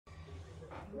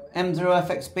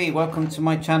M0FXB, welcome to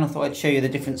my channel. Thought I'd show you the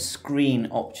different screen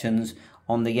options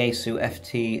on the Yaesu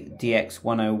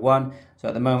FTDX101. So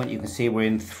at the moment you can see we're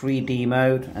in 3D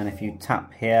mode, and if you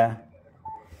tap here,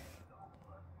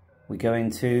 we go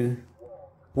into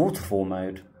waterfall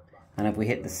mode. And if we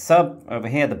hit the sub over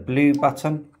here, the blue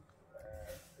button,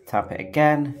 tap it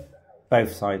again,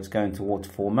 both sides go into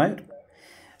waterfall mode.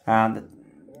 And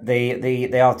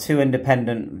they are two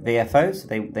independent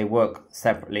VFOs. They work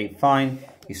separately fine.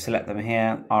 You select them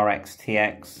here, RX,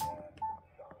 TX.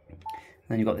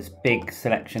 Then you've got this big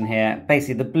selection here.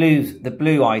 Basically the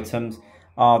blue items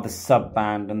are the sub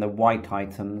band and the white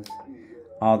items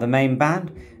are the main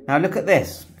band. Now look at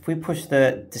this. If we push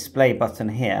the display button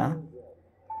here,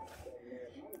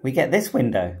 we get this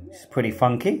window, which is pretty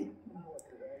funky.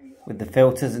 With the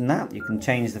filters and that, you can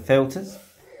change the filters.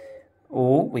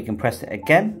 Or we can press it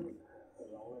again.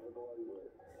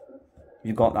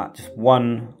 You've got that just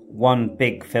one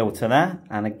big filter there,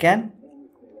 and again.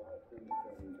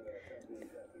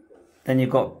 Then you've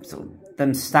got sort of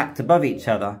them stacked above each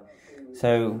other.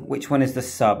 So which one is the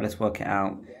sub? Let's work it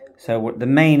out. So the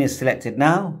main is selected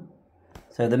now.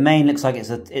 So the main looks like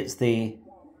it's the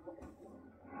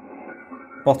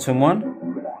bottom one.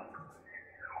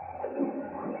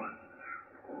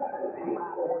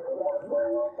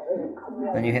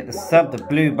 Then you hit the sub, the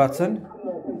blue button,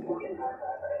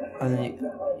 and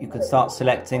then you could start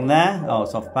selecting there. Oh,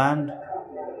 it's off band.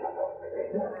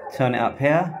 Turn it up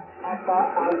here.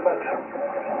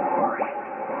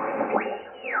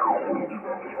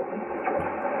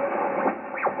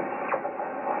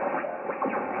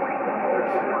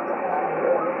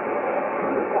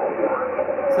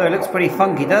 So it looks pretty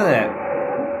funky, doesn't it?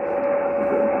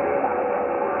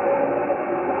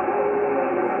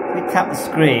 If we tap the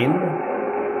screen,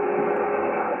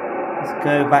 let's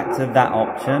go back to that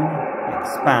option,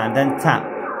 expand, then tap.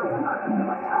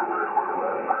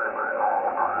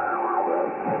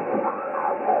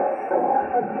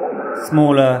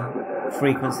 Smaller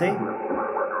frequency.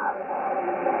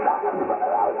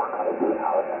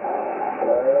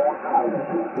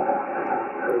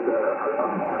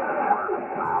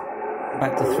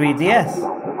 Back to 3DS.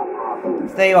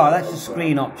 So there you are, that's your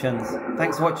screen options.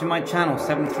 Thanks for watching my channel,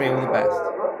 7.3, all the best.